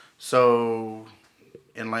So,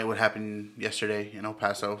 in light what happened yesterday in El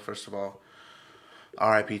Paso, first of all,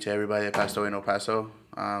 RIP to everybody that passed away in El Paso.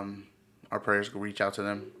 Our prayers will reach out to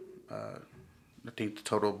them. Uh, I think the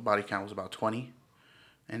total body count was about 20,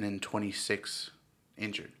 and then 26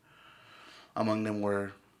 injured. Among them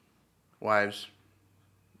were wives,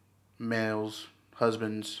 males,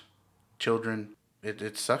 husbands, children.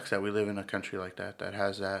 It sucks that we live in a country like that that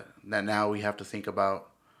has that now we have to think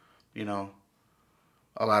about. You know,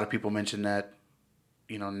 a lot of people mention that.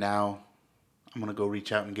 Now I'm gonna go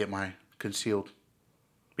reach out and get my concealed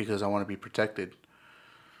because I want to be protected.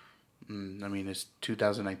 I mean, it's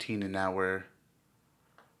 2019, and now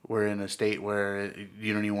we're in a state where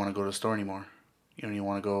you don't even want to go to the store anymore. You don't even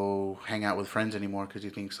want to go hang out with friends anymore because you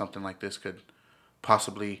think something like this could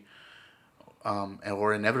possibly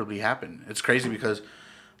or inevitably happen. It's crazy because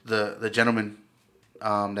the gentleman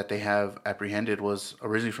that they have apprehended was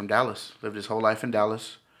originally from Dallas, lived his whole life in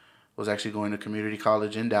Dallas, was actually going to community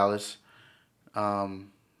college in Dallas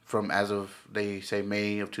from as of they say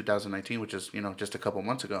May of 2019, which is just a couple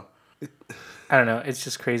months ago. I don't know. It's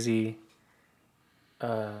just crazy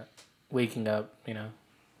waking up,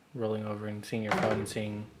 rolling over and seeing your phone and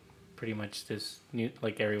seeing pretty much this new,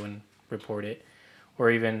 like everyone report it. Or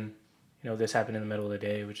even, this happened in the middle of the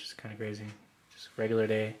day, which is kind of crazy. Just a regular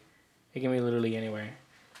day. It can be literally anywhere.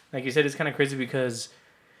 Like you said, it's kind of crazy because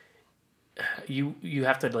you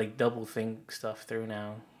have to like double think stuff through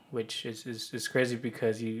now, which is crazy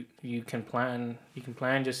because you can plan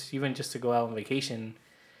just to go out on vacation,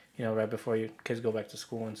 right before your kids go back to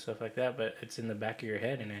school and stuff like that. But it's in the back of your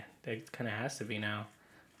head, and it kind of has to be now.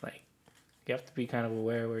 Like you have to be kind of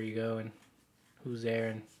aware where you go and who's there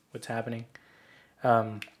and what's happening.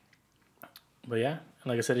 But yeah,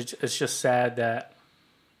 like I said, it's just sad that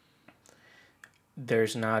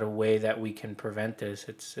there's not a way that we can prevent this.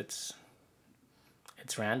 It's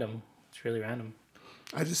random. It's really random.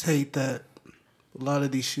 I just hate that a lot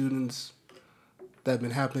of these shootings that have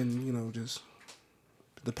been happening, just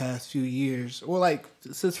the past few years, or like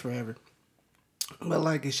since forever. But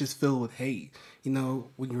like it's just filled with hate. When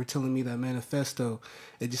you were telling me that manifesto,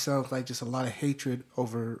 it just sounds like just a lot of hatred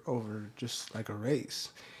over just like a race.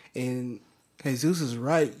 And Jesus is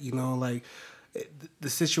right. Like the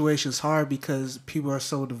situation's hard because people are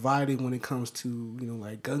so divided when it comes to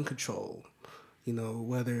like gun control.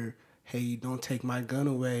 Whether hey don't take my gun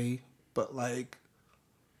away, but like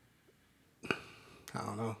I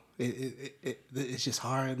don't know. It's just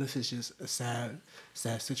hard. This is just a sad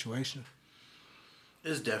situation.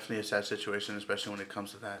 It's definitely a sad situation, especially when it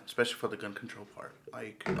comes to that, especially for the gun control part.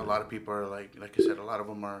 Like a lot of people are like I said, a lot of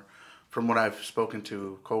them are, from what I've spoken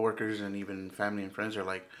to coworkers and even family and friends, are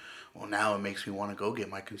like, well, now it makes me want to go get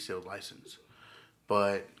my concealed license.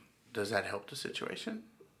 But does that help the situation?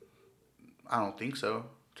 I don't think so.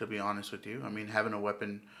 To be honest with you, I mean, having a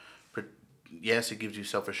weapon, yes, it gives you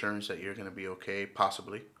self assurance that you're going to be okay,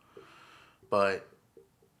 possibly, but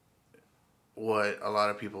what a lot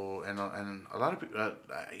of people and a lot of people,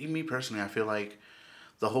 me personally, I feel like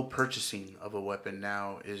the whole purchasing of a weapon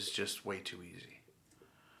now is just way too easy.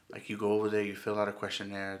 Like you go over there, you fill out a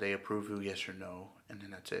questionnaire, they approve you yes or no, and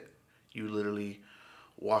then that's it. You literally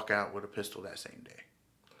walk out with a pistol that same day.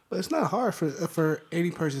 But it's not hard for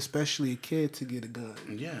any person, especially a kid, to get a gun.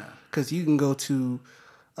 Yeah. Because you can go to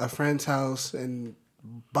a friend's house and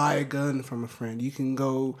buy a gun from a friend. You can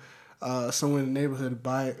go somewhere in the neighborhood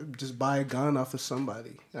buy a gun off of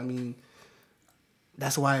somebody. I mean,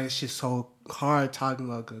 that's why it's just so hard talking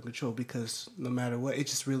about gun control because no matter what, I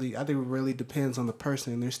think it really depends on the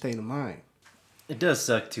person and their state of mind. It does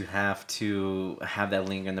suck to have that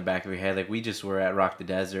linger in the back of your head. Like we just were at Rock the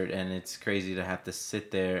Desert, and it's crazy to have to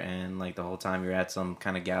sit there and like the whole time you're at some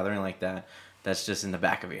kind of gathering like that. That's just in the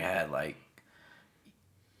back of your head, like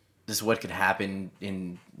just what could happen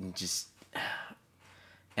in just.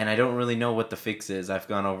 And I don't really know what the fix is. I've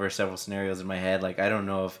gone over several scenarios in my head. Like I don't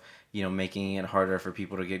know if making it harder for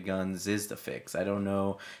people to get guns is the fix. I don't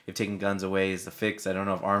know if taking guns away is the fix. I don't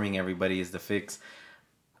know if arming everybody is the fix.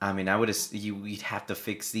 I mean, you'd have to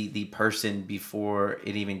fix the person before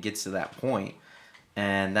it even gets to that point.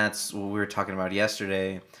 And that's what we were talking about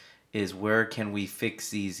yesterday is where can we fix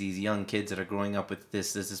these young kids that are growing up with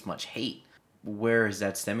this much hate? Where is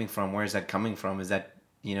that stemming from? Where is that coming from? Is that,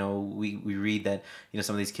 we read that,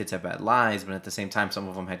 some of these kids have bad lives, but at the same time, some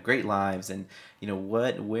of them had great lives. And,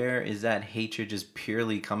 where is that hatred just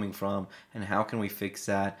purely coming from? And how can we fix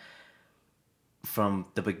that from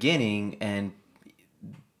the beginning and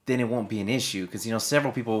then it won't be an issue because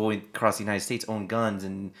several people across the United States own guns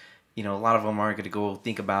and a lot of them aren't going to go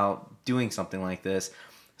think about doing something like this.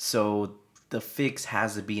 So the fix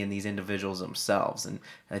has to be in these individuals themselves. And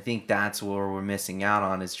I think that's where we're missing out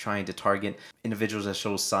on, is trying to target individuals that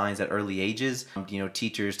show signs at early ages.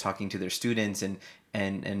 Teachers talking to their students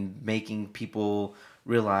and making people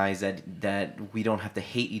realize that we don't have to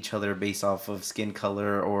hate each other based off of skin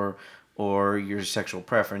color or your sexual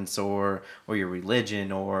preference or your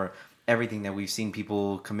religion or everything that we've seen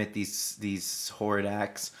people commit these horrid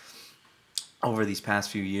acts over these past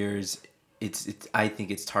few years. I think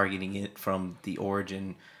it's targeting it from the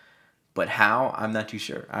origin, but how, I'm not too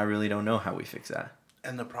sure. I really don't know how we fix that.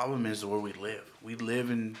 And the problem is where we live. We live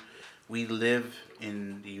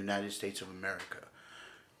in the United States of America.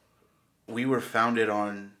 We were founded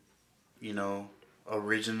on,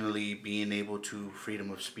 originally being able to freedom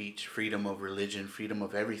of speech, freedom of religion, freedom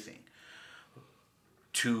of everything.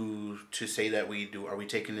 To say that are we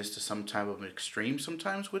taking this to some type of extreme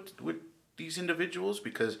sometimes with these individuals,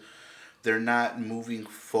 because they're not moving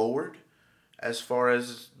forward as far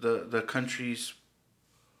as the country's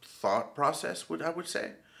thought process, I would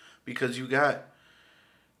say, because you got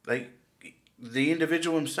like the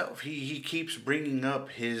individual himself. He keeps bringing up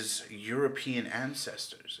his European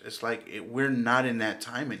ancestors. It's like we're not in that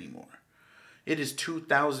time anymore. It is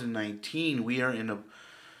 2019. We are in a.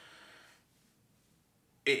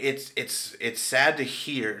 It's sad to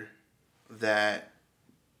hear that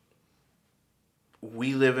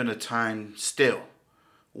we live in a time still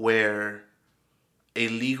where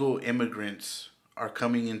illegal immigrants are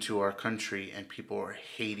coming into our country and people are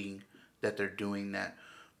hating that they're doing that,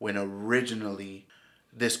 when originally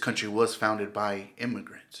this country was founded by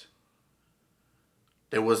immigrants.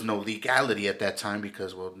 There was no legality at that time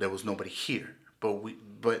because, well, there was nobody here.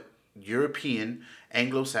 But European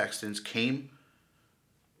Anglo-Saxons came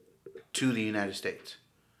to the United States.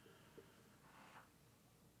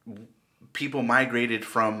 People migrated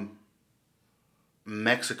from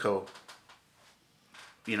Mexico.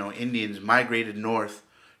 Indians migrated north,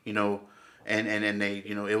 and they,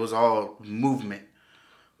 it was all movement.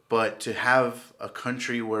 But to have a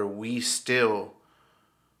country where we still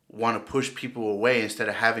want to push people away instead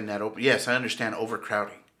of having that open. Yes, I understand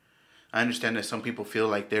overcrowding. I understand that some people feel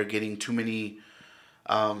like they're getting too many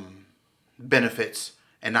benefits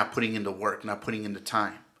and not putting in the work, not putting in the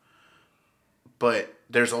time. But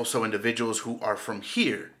there's also individuals who are from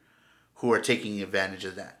here who are taking advantage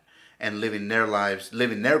of that and living their lives,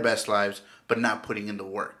 living their best lives, but not putting in the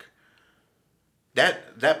work.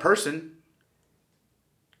 That person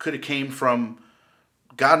could have came from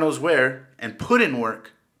God knows where and put in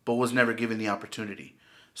work, but was never given the opportunity.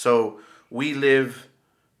 So we live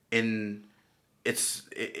in. It's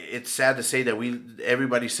sad to say that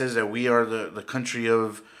everybody says that we are the country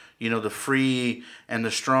of the free and the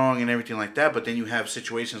strong and everything like that, but then you have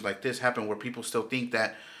situations like this happen where people still think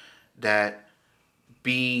that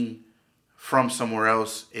being from somewhere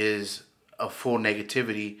else is a full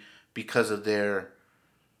negativity because of their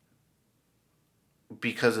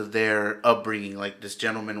upbringing. Like this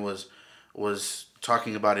gentleman was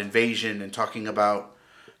talking about invasion and talking about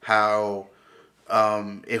how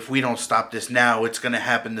if we don't stop this now, it's going to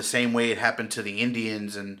happen the same way it happened to the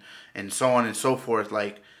Indians and so on and so forth.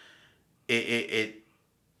 Like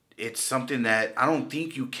it's something that I don't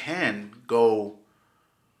think you can go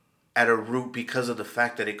at a root because of the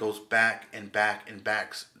fact that it goes back and back and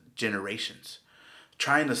back generations.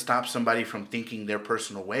 Trying to stop somebody from thinking their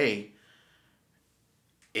personal way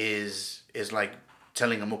is like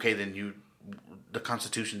telling them, okay, then the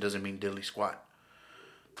Constitution doesn't mean diddly squat.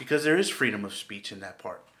 Because there is freedom of speech in that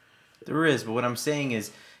part. There is, but what I'm saying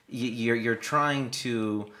is you're trying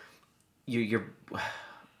to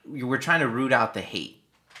we're trying to root out the hate.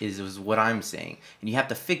 Is what I'm saying, and you have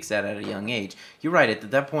to fix that at a young age. You're right. At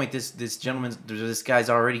that point, this guy's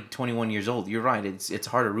already 21 years old. You're right. It's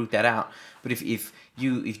hard to root that out. But if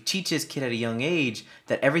you teach this kid at a young age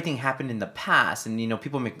that everything happened in the past, and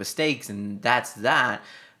people make mistakes, and that's where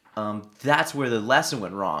the lesson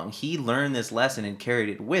went wrong. He learned this lesson and carried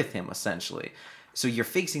it with him, essentially. So you're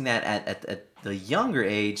fixing that at the younger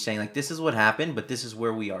age, saying like, this is what happened, but this is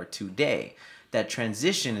where we are today. That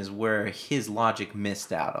transition is where his logic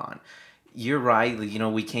missed out on. You're right.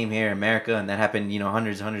 We came here in America and that happened,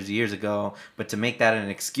 hundreds of years ago. But to make that an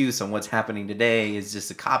excuse on what's happening today is just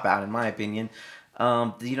a cop-out, in my opinion.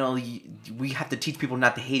 We have to teach people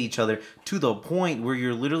not to hate each other to the point where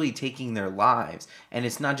you're literally taking their lives. And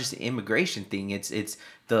it's not just an immigration thing. It's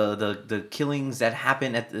the killings that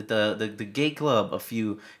happened at the gay club a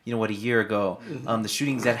year ago. The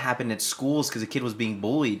shootings that happened at schools because a kid was being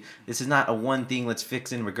bullied. This is not a one thing. Let's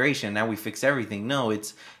fix immigration. Now we fix everything. No,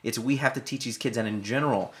 it's we have to teach these kids that in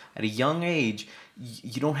general at a young age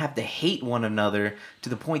you don't have to hate one another to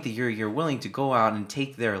the point that you're willing to go out and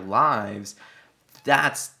take their lives.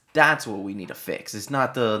 That's what we need to fix. It's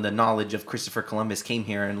not the knowledge of Christopher Columbus came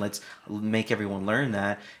here and let's make everyone learn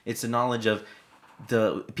that. It's the knowledge of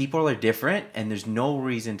the people are different, and there's no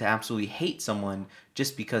reason to absolutely hate someone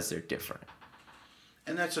just because they're different.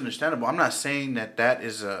 And that's understandable. I'm not saying that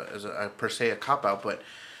is a per se a cop out, but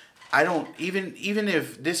I don't even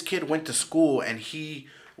if this kid went to school and he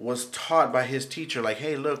was taught by his teacher like,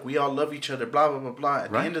 hey, look, we all love each other, blah blah blah blah.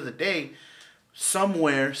 At the end of the day,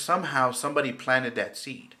 somewhere somehow somebody planted that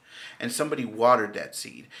seed. And somebody watered that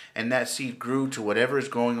seed. And that seed grew to whatever is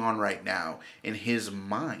going on right now in his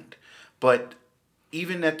mind. But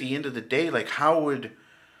even at the end of the day, like how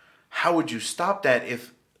would you stop that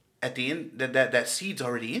if at the end that seed's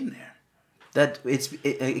already in there? That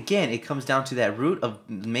again, it comes down to that root of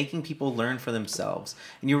making people learn for themselves.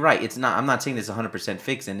 And you're right. It's not. I'm not saying this 100%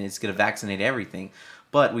 fix and it's gonna vaccinate everything,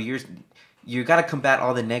 but you got to combat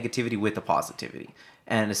all the negativity with the positivity.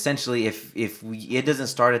 And essentially, if it doesn't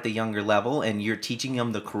start at the younger level and you're teaching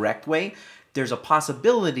them the correct way, there's a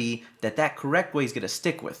possibility that correct way is going to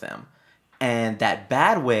stick with them. And that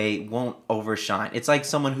bad way won't overshine. It's like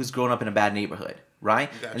someone who's grown up in a bad neighborhood,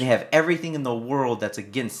 right? Gotcha. And they have everything in the world that's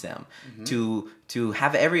against them, to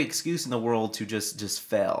have every excuse in the world to just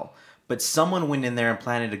fail. But someone went in there and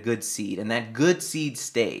planted a good seed, and that good seed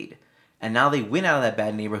stayed. And now they went out of that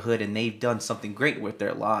bad neighborhood and they've done something great with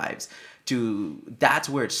their lives. That's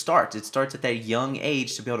where it starts. It starts at that young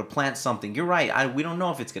age to be able to plant something. You're right. We don't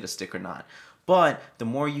know if it's going to stick or not. But the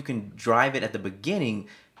more you can drive it at the beginning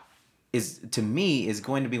is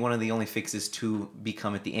going to be one of the only fixes to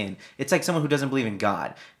become at the end. It's like someone who doesn't believe in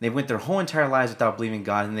God. They went their whole entire lives without believing in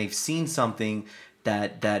God, and they've seen something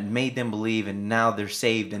that made them believe, and now they're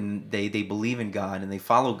saved and they believe in God and they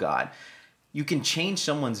follow God. You can change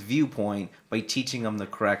someone's viewpoint by teaching them the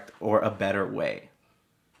correct or a better way.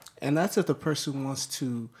 And that's if the person wants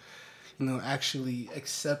to, actually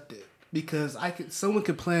accept it. Because someone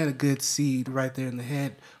could plant a good seed right there in the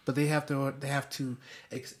head, but they have to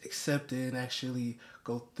accept it and actually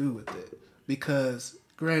go through with it. Because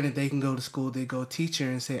granted, they can go to school, they go teacher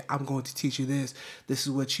and say, I'm going to teach you this. This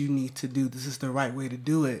is what you need to do. This is the right way to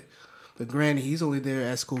do it. But granted, he's only there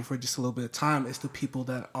at school for just a little bit of time. It's the people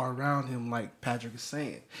that are around him, like Patrick is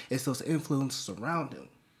saying. It's those influences around him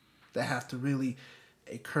that have to really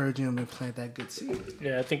encourage him and plant that good seed.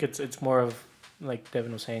 Yeah, I think it's more of, like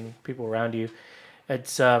Devin was saying, people around you.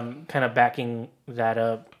 It's kind of backing that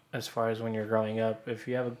up as far as when you're growing up. If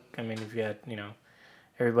you had,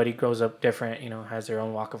 everybody grows up different, has their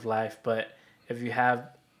own walk of life. But if you have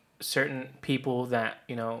certain people that,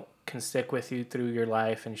 can stick with you through your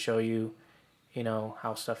life and show you,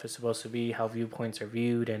 how stuff is supposed to be, how viewpoints are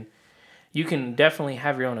viewed. And you can definitely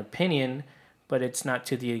have your own opinion, but it's not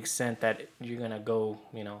to the extent that you're going to go,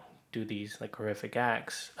 do these like horrific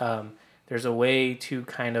acts. There's a way to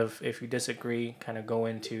kind of, if you disagree, kind of go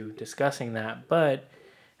into discussing that. But,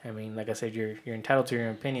 like I said, you're entitled to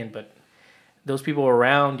your opinion, but those people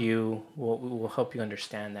around you will help you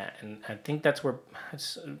understand that. And I think that's where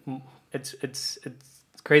it's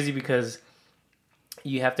crazy because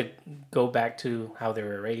you have to go back to how they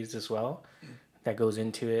were raised as well. That goes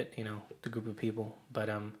into it, the group of people. But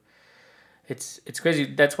it's crazy.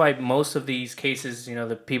 That's why most of these cases,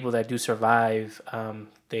 the people that do survive,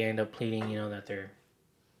 they end up pleading, that they're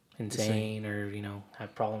insane or,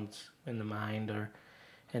 have problems in the mind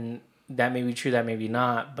and that may be true, that may be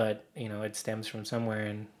not, but, it stems from somewhere.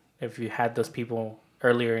 And if you had those people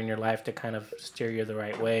earlier in your life to kind of steer you the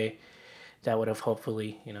right way, that would have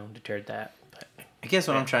hopefully, deterred that. But I guess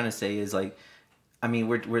what I'm trying to say is like,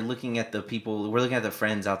 we're looking at the people, we're looking at the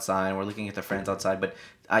friends outside, but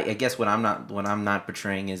I guess what I'm not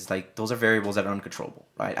portraying is like those are variables that are uncontrollable,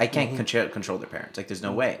 right? I can't control their parents. Like there's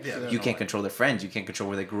no way. Yeah, you can't control their friends. You can't control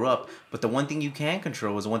where they grew up. But the one thing you can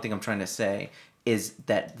control is the one thing I'm trying to say is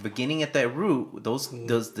that beginning at that root, those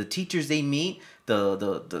the teachers they meet,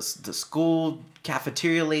 the school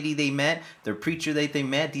cafeteria lady they met, their preacher that they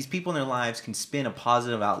met, these people in their lives can spin a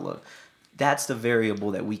positive outlook. That's the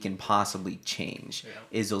variable that we can possibly change,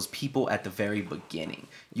 is those people at the very beginning.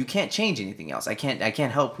 You can't change anything else. I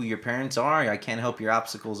can't help who your parents are. I can't help your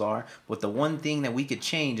obstacles are. But the one thing that we could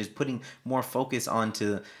change is putting more focus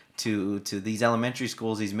onto to these elementary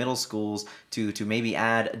schools, these middle schools, to maybe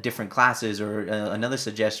add different classes. Or another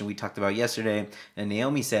suggestion we talked about yesterday, and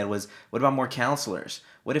Naomi said was, what about more counselors?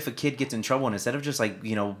 What if a kid gets in trouble and instead of just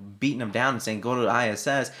beating them down and saying go to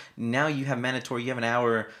ISS, now you have mandatory, you have an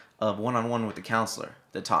hour of one-on-one with the counselor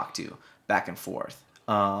to talk to back and forth.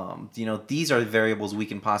 These are the variables we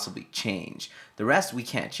can possibly change. The rest we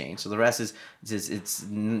can't change. So the rest is it's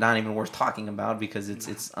not even worth talking about because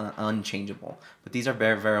it's unchangeable. But these are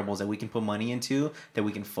variables that we can put money into, that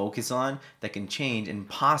we can focus on, that can change and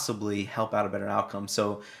possibly help out a better outcome.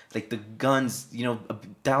 So like the guns,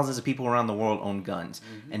 thousands of people around the world own guns,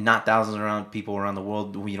 and not thousands around people around the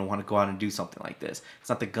world want to go out and do something like this. It's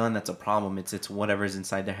not the gun that's a problem. It's whatever's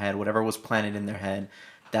inside their head, whatever was planted in their head.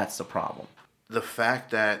 That's the problem. The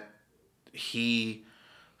fact that he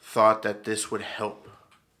thought that this would help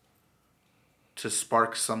to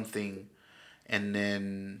spark something, and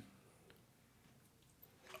then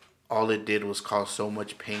all it did was cause so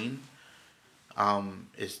much pain,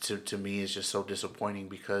 is to me is just so disappointing,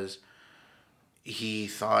 because he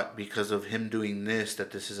thought because of him doing this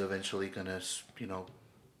that this is eventually gonna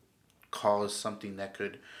cause something that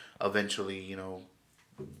could eventually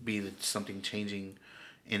be something changing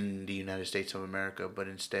in the United States of America. But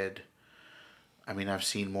instead, I mean, I've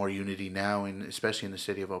seen more unity now, and especially in the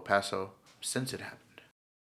city of El Paso, since it happened.